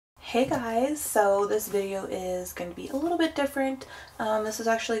Hey guys, so this video is going to be a little bit different. This is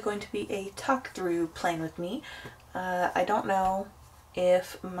actually going to be a talk through plan with me. I don't know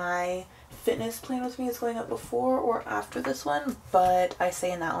if my fitness plan with me is going up before or after this one, but I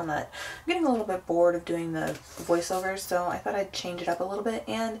say in that one that I'm getting a little bit bored of doing the voiceovers, so I thought I'd change it up a little bit,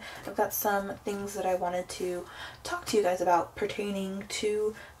 and I've got some things that I wanted to talk to you guys about pertaining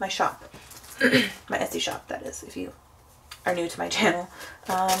to my shop. My Etsy shop, that is, if you are new to my channel.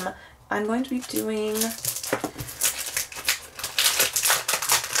 I'm going to be doing a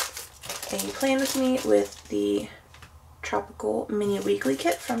plan with me with the Tropical Mini Weekly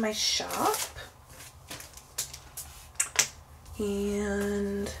Kit from my shop.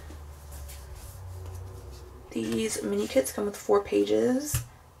 And these mini kits come with 4 pages,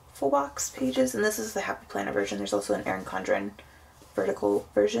 full box pages, and this is the Happy Planner version. There's also an Erin Condren vertical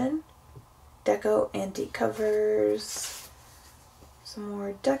version. Deco antique covers, some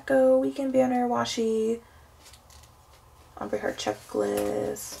more deco, weekend banner, washi, ombre heart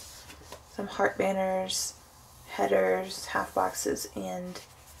checklist, some heart banners, headers, half boxes, and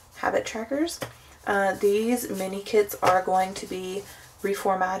habit trackers. These mini kits are going to be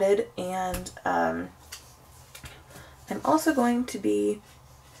reformatted, and I'm also going to be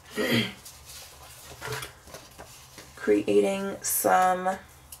creating some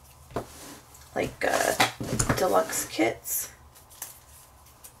like deluxe kits.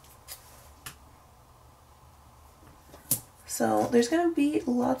 So there's going to be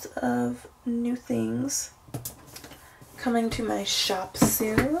lots of new things coming to my shop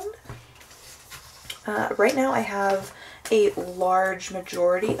soon. Right now I have a large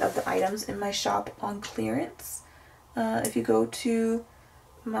majority of the items in my shop on clearance. If you go to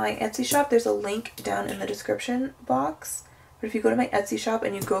my Etsy shop, there's a link down in the description box. But if you go to my Etsy shop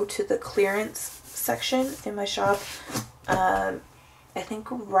and you go to the clearance section in my shop, I think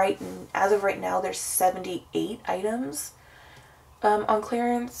as of right now there's 78 items on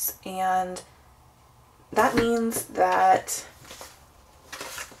clearance, and that means that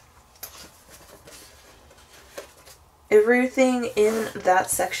everything in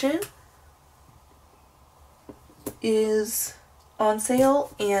that section is on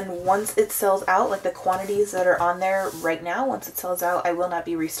sale, and once it sells out, like the quantities that are on there right now, once it sells out, I will not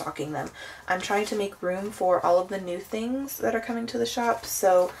be restocking them. I'm trying to make room for all of the new things that are coming to the shop,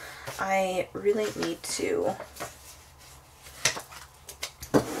 so I really need to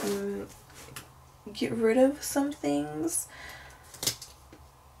get rid of some things.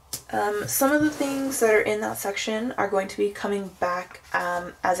 Some of the things that are in that section are going to be coming back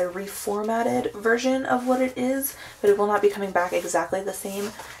as a reformatted version of what it is, but it will not be coming back exactly the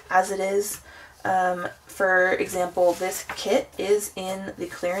same as it is. For example, this kit is in the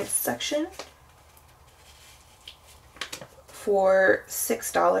clearance section for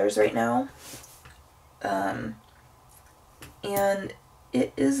 $6 right now. And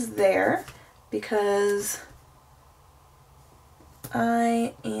it is there because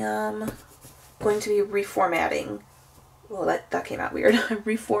I am going to be reformatting, well that came out weird, I'm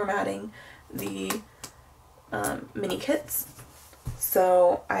reformatting the mini kits,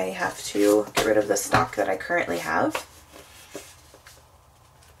 so I have to get rid of the stock that I currently have.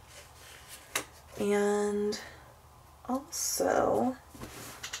 And also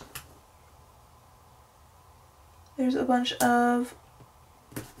there's a bunch of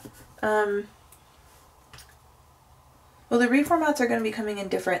well, the reformats are going to be coming in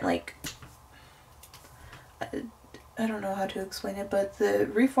different, like, I don't know how to explain it, but the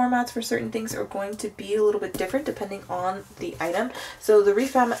reformats for certain things are going to be a little bit different depending on the item. So the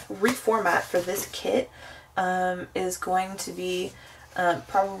reformat for this kit is going to be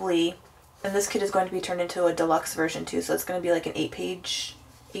probably, and this kit is going to be turned into a deluxe version too, so it's going to be like an 8-ish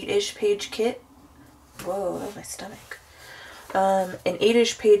page kit. Whoa, that was my stomach. An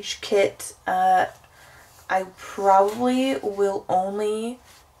 8-ish page kit. I probably will only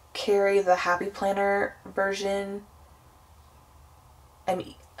carry the Happy Planner version. I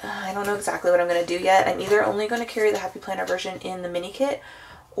don't know exactly what I'm going to do yet. I'm either only going to carry the Happy Planner version in the mini kit,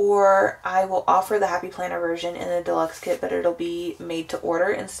 or I will offer the Happy Planner version in the deluxe kit, but it'll be made to order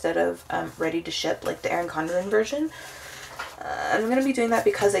instead of ready to ship like the Erin Condren version. I'm going to be doing that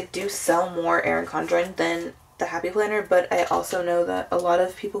because I do sell more Erin Condren than the Happy Planner, but I also know that a lot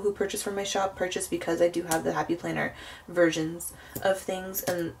of people who purchase from my shop purchase because I do have the Happy Planner versions of things,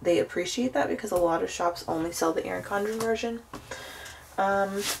 and they appreciate that because a lot of shops only sell the Erin Condren version.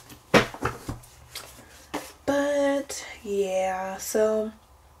 But yeah, so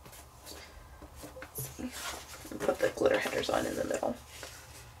let's see. Put the glitter headers on in the middle.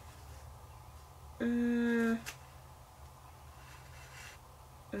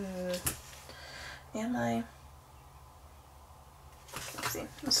 Am I? Let's see.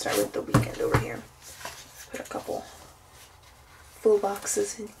 Let's start with the weekend over here. Let's put a couple full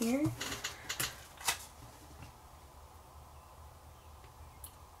boxes in here.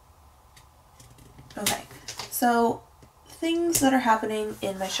 Okay, so things that are happening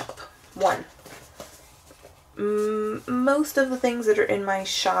in my shop. One, most of the things that are in my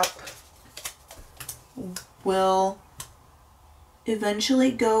shop will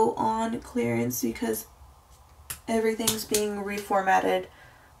eventually go on clearance because everything's being reformatted.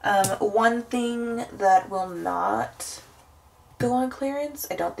 One thing that will not go on clearance,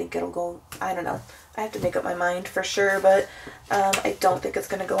 I don't think it'll go, I don't know, I have to make up my mind for sure, but I don't think it's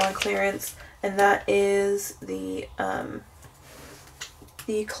going to go on clearance, and that is the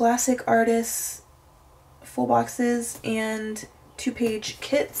classic artists full boxes and 2-page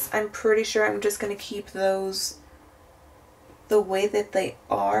kits. I'm pretty sure I'm just going to keep those the way that they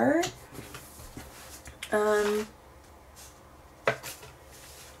are.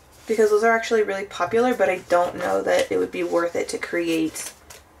 Because those are actually really popular, but I don't know that it would be worth it to create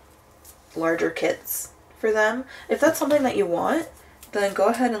larger kits for them. If that's something that you want, then go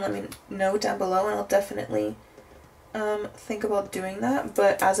ahead and let me know down below, and I'll definitely think about doing that.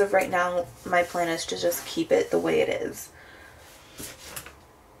 But as of right now, my plan is to just keep it the way it is.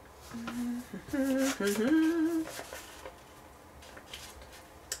 Put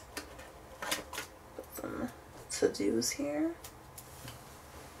some to-dos here.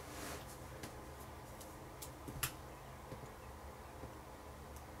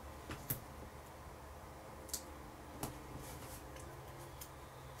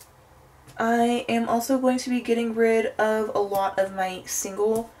 I am also going to be getting rid of a lot of my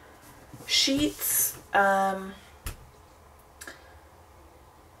single sheets. My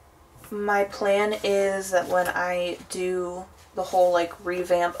plan is that when I do the whole like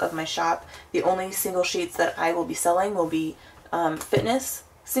revamp of my shop, the only single sheets that I will be selling will be fitness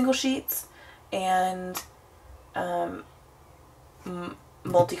single sheets and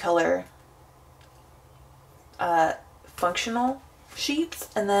multicolor functional sheets,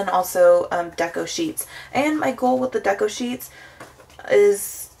 and then also deco sheets. And my goal with the deco sheets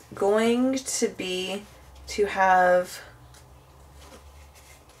is going to be to have,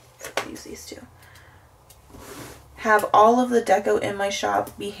 use these two, have all of the deco in my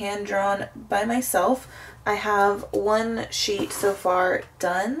shop be hand drawn by myself. I have one sheet so far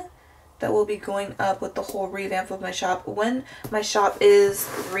done that will be going up with the whole revamp of my shop. When my shop is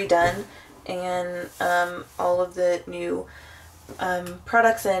redone and all of the new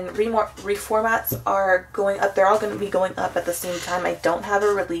products and reformats are going up, they're all going to be going up at the same time. I don't have a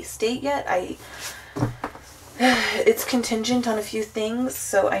release date yet. It's contingent on a few things,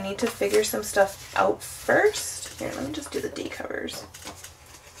 so I need to figure some stuff out first. Here, let me just do the D covers.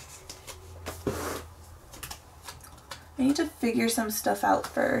 I need to figure some stuff out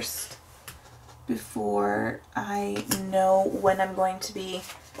first before I know when I'm going to be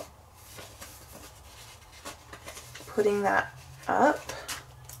putting that up.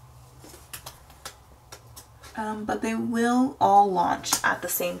 But they will all launch at the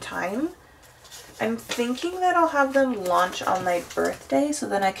same time. I'm thinking that I'll have them launch on my birthday, so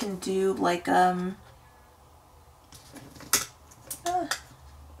then I can do like a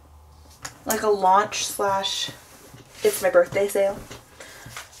launch slash it's my birthday sale.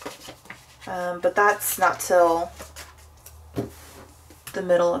 But that's not till the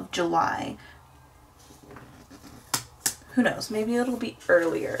middle of July. Who knows? Maybe it'll be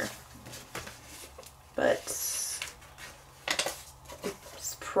earlier. But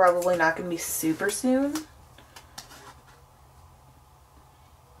it's probably not going to be super soon.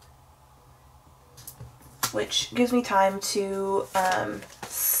 Which gives me time to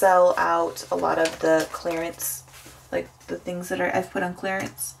sell out a lot of the clearance, like the things that I've put on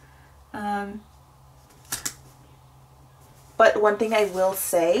clearance. But one thing I will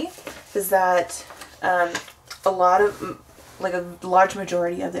say is that a lot of, like a large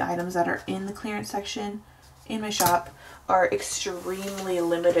majority of the items that are in the clearance section in my shop are extremely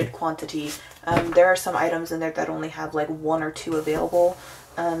limited quantity. There are some items in there that only have like 1 or 2 available.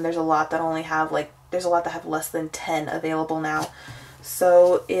 There's a lot that only have like, there's a lot that have less than 10 available now.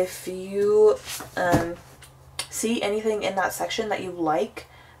 So if you see anything in that section that you like,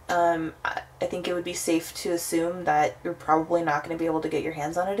 I think it would be safe to assume that you're probably not going to be able to get your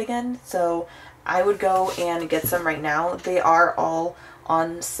hands on it again. So I would go and get some right now. They are all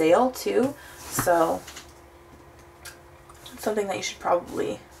on sale too, so it's something that you should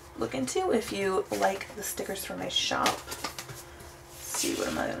probably look into if you like the stickers from my shop. Let's see, what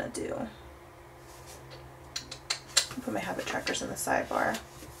am I gonna do? I'll put my habit trackers in the sidebar.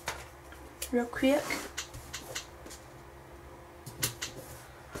 real quick.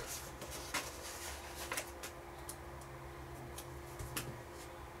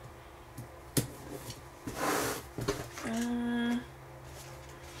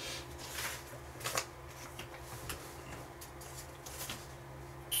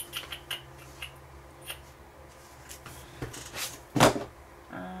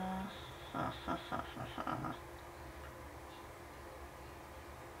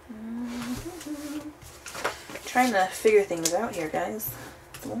 Trying to figure things out here, guys.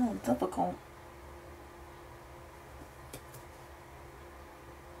 It's a little difficult.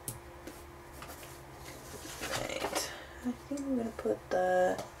 Right. I think I'm gonna put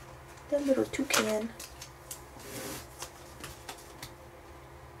that little toucan.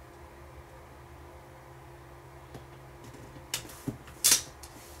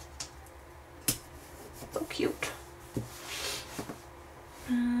 So cute.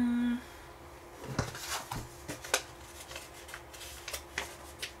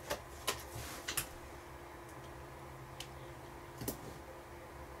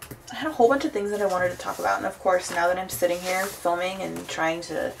 I had a whole bunch of things that I wanted to talk about, and of course now that I'm sitting here filming and trying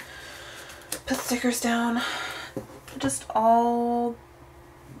to put stickers down, it just all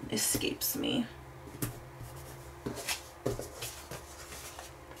escapes me.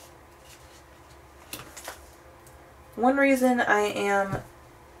 One reason I am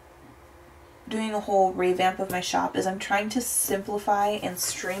doing a whole revamp of my shop is I'm trying to simplify and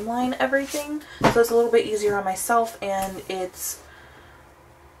streamline everything so it's a little bit easier on myself, and it's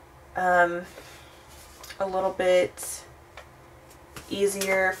a little bit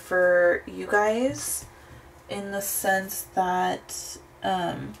easier for you guys in the sense that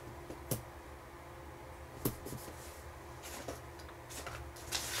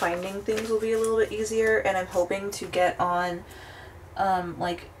finding things will be a little bit easier, and I'm hoping to get on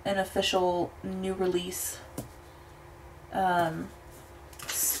like an official new release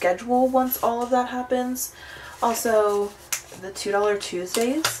schedule once all of that happens. Also, the $2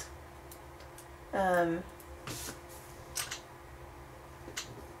 Tuesdays.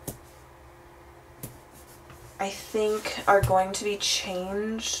 I think are going to be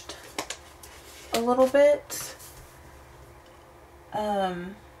changed a little bit. I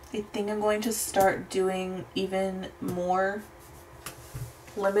think I'm going to start doing even more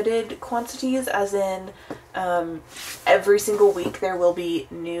limited quantities, as in every single week there will be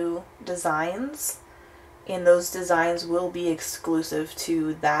new designs, and those designs will be exclusive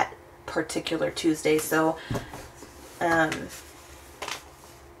to that particular Tuesday. So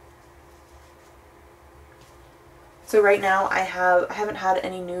so right now I haven't had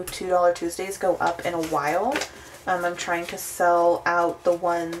any new $2 Tuesdays go up in a while. I'm trying to sell out the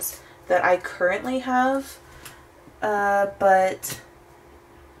ones that I currently have, but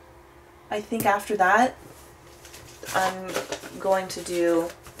I think after that I'm going to do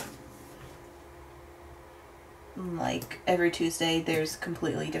like every Tuesday there's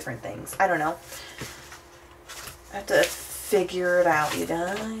completely different things. I don't know. I have to figure it out, you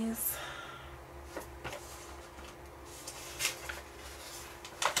guys.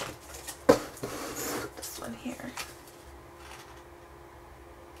 Let's put this one here.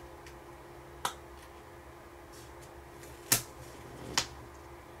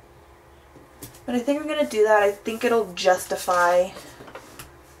 But I think I'm going to do that. I think it'll justify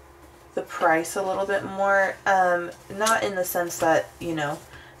the price a little bit more. Not in the sense that, you know,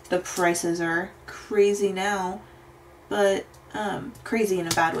 the prices are crazy now, but crazy in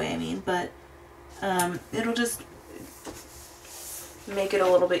a bad way, I mean, but it'll just make it a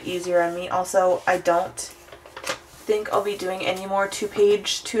little bit easier on me. Also, I don't think I'll be doing any more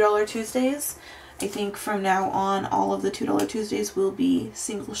two-page $2 Tuesdays. I think from now on all of the $2 Tuesdays will be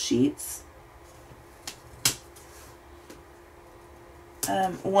single sheets.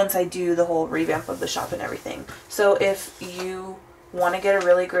 Once I do the whole revamp of the shop and everything. So if you want to get a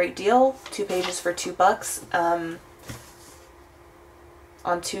really great deal, 2 pages for $2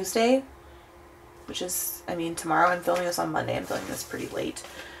 on Tuesday, which is, I mean, tomorrow. I'm filming this on Monday. I'm filming this pretty late.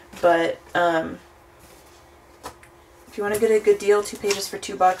 But if you want to get a good deal, 2 pages for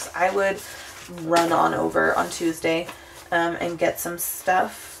 $2, I would run on over on Tuesday and get some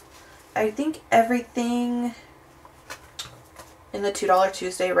stuff. I think everything in the $2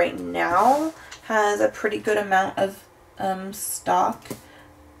 Tuesday right now has a pretty good amount of stock,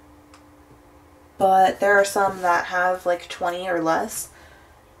 but there are some that have like 20 or less.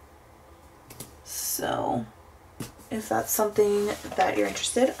 So if that's something that you're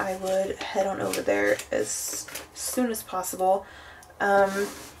interested, I would head on over there as soon as possible.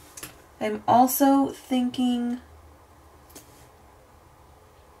 I'm also thinking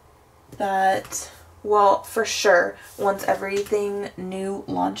that, well, for sure, once everything new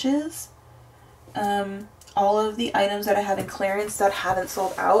launches, all of the items that I have in clearance that haven't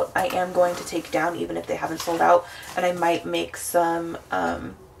sold out, I am going to take down even if they haven't sold out, and I might make some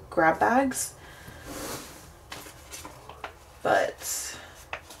grab bags. But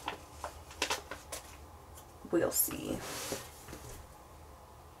we'll see.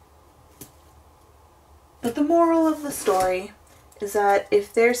 But the moral of the story is that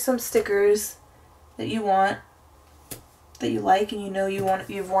if there's some stickers that you want, that you like, and you know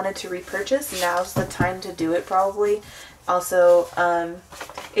you've wanted to repurchase, now's the time to do it probably. Also,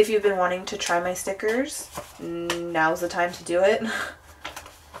 if you've been wanting to try my stickers, now's the time to do it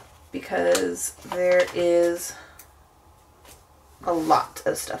because there is a lot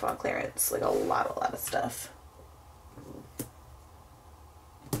of stuff on clearance, like a lot of stuff.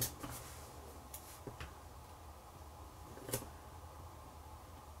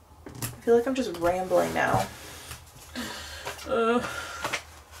 I feel like I'm just rambling now.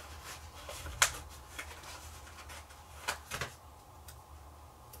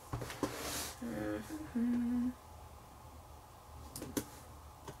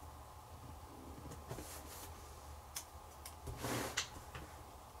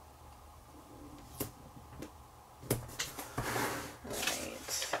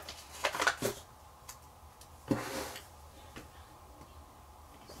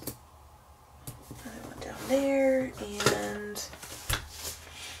 There, and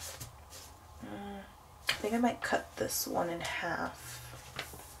I think I might cut this one in half.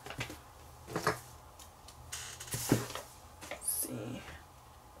 Let's see.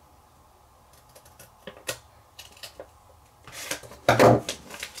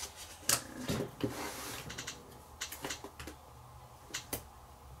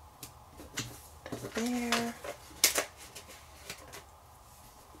 There.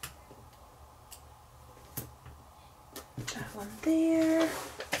 That one there.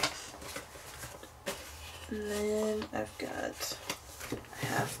 And then I've got a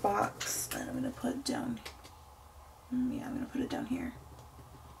half box that I'm going to put down. Yeah, I'm going to put it down here.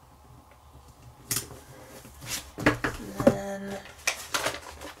 And then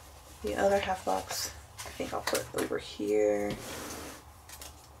the other half box, I think I'll put over here.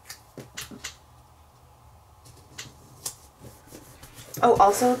 Oh,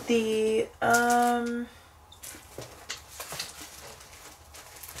 also the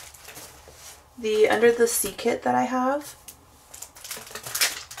under the sea kit that I have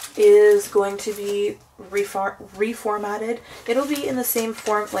is going to be reformatted. It'll be in the same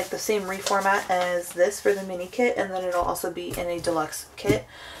form, like the same reformat as this for the mini kit, and then it'll also be in a deluxe kit.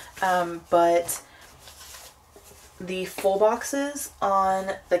 But the full boxes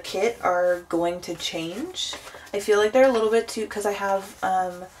on the kit are going to change. I feel like they're a little bit too, because I have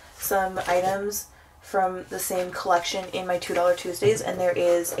some items from the same collection in my $2 Tuesdays, and there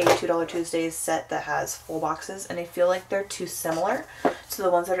is a $2 Tuesdays set that has full boxes, and I feel like they're too similar to the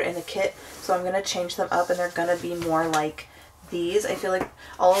ones that are in the kit, so I'm going to change them up and they're going to be more like these. I feel like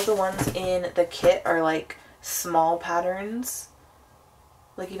all of the ones in the kit are like small patterns,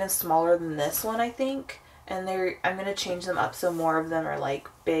 like even smaller than this one, I think, and I'm going to change them up so more of them are like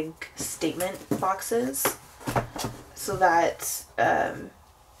big statement boxes, so that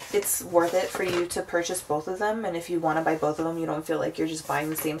it's worth it for you to purchase both of them. And if you want to buy both of them, you don't feel like you're just buying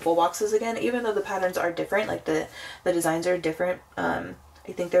the same full boxes again, even though the patterns are different, like the designs are different. I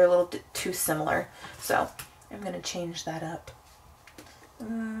think they're a little too similar, so I'm going to change that up.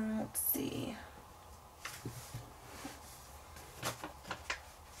 Let's see.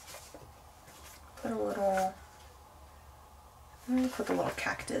 Put a little, I'm going to put a little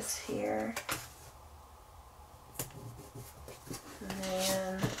cactus here. And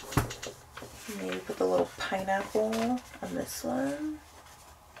then maybe put the little pineapple on this one.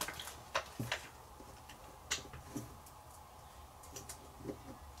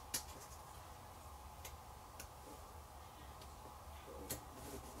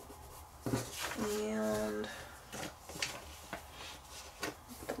 And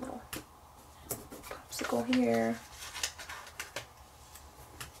put the little popsicle here.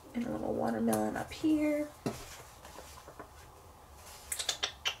 And a little watermelon up here.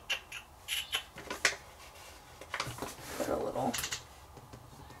 A little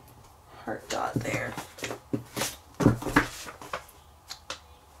heart dot there.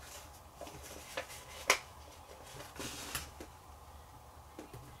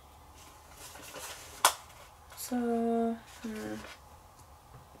 So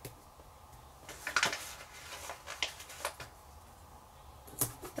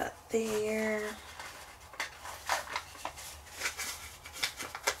that there.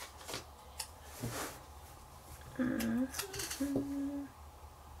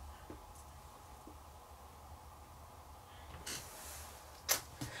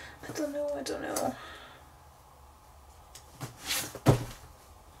 I don't know.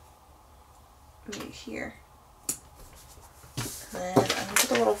 Maybe here. And then I'm gonna put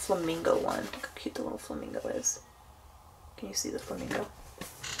the little flamingo one. Look how cute the little flamingo is. Can you see the flamingo?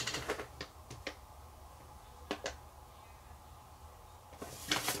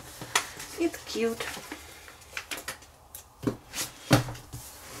 It's cute.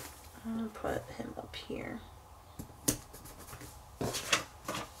 I'm gonna put him up here.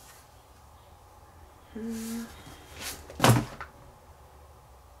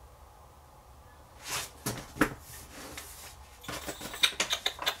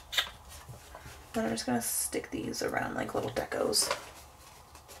 Then I'm just gonna stick these around like little decos.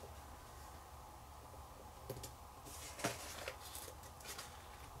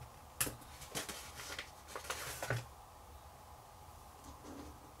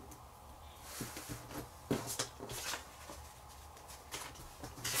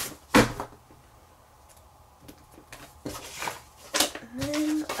 And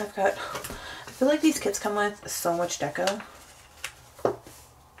then I've got, I feel like these kits come with so much deco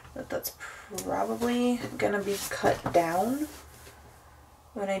that's probably gonna be cut down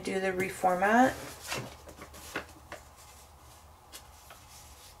when I do the reformat.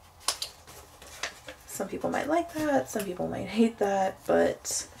 Some people might like that, some people might hate that,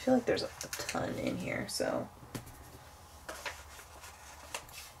 but I feel like there's a ton in here, so.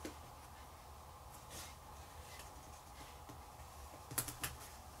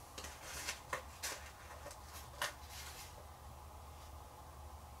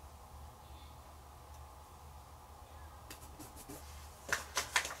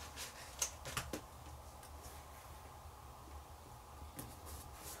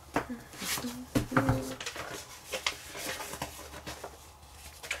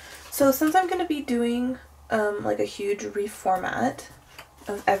 So since I'm going to be doing like a huge reformat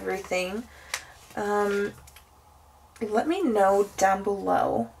of everything, let me know down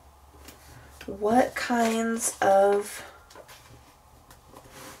below what kinds of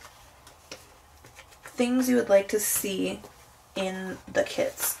things you would like to see in the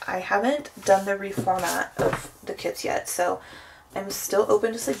kits. I haven't done the reformat of the kits yet, so I'm still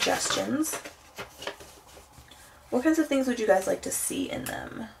open to suggestions. What kinds of things would you guys like to see in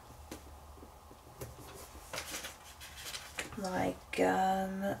them? Like, I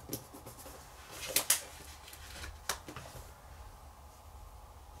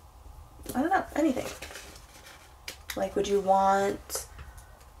don't know, anything. Like, would you want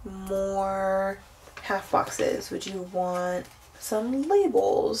more half boxes? Would you want some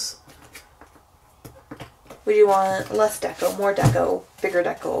labels? Would you want less deco, more deco, bigger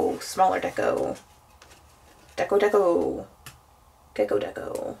deco, smaller deco, deco,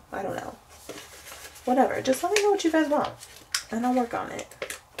 gecko, I don't know. Whatever, just let me know what you guys want and I'll work on it.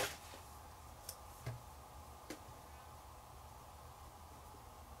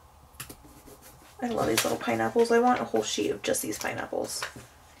 I love these little pineapples. I want a whole sheet of just these pineapples.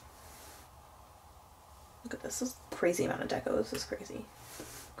 Look at this. This is a crazy amount of deco. This is crazy.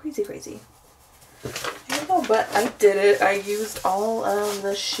 Crazy. I don't know, but I did it. I used all of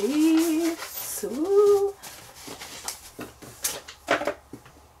the sheets. Ooh.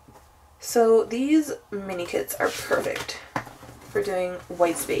 So these mini kits are perfect for doing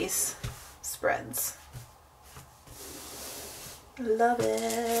white space spreads. Love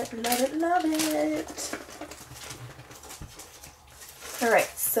it, love it, love it. Alright,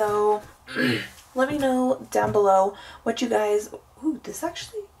 so let me know down below what you guys, ooh, this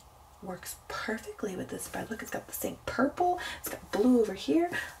actually works perfectly with this spread. Look, it's got the same purple, it's got blue over here.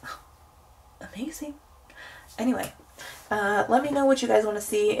 Oh, amazing. Anyway, let me know what you guys want to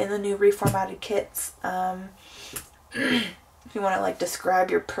see in the new reformatted kits. If you want to like describe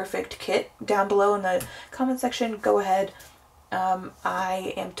your perfect kit down below in the comment section, go ahead.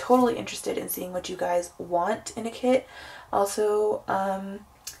 I am totally interested in seeing what you guys want in a kit. Also,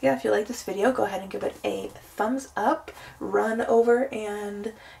 yeah, if you like this video, go ahead and give it a thumbs up. Run over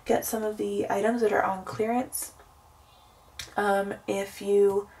and get some of the items that are on clearance. If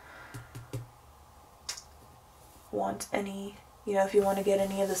you want any, if you want to get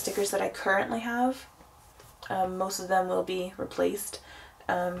any of the stickers that I currently have, most of them will be replaced.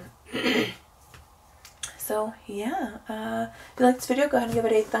 So yeah, if you like this video, go ahead and give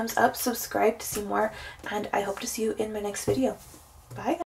it a thumbs up, subscribe to see more, and I hope to see you in my next video. Bye.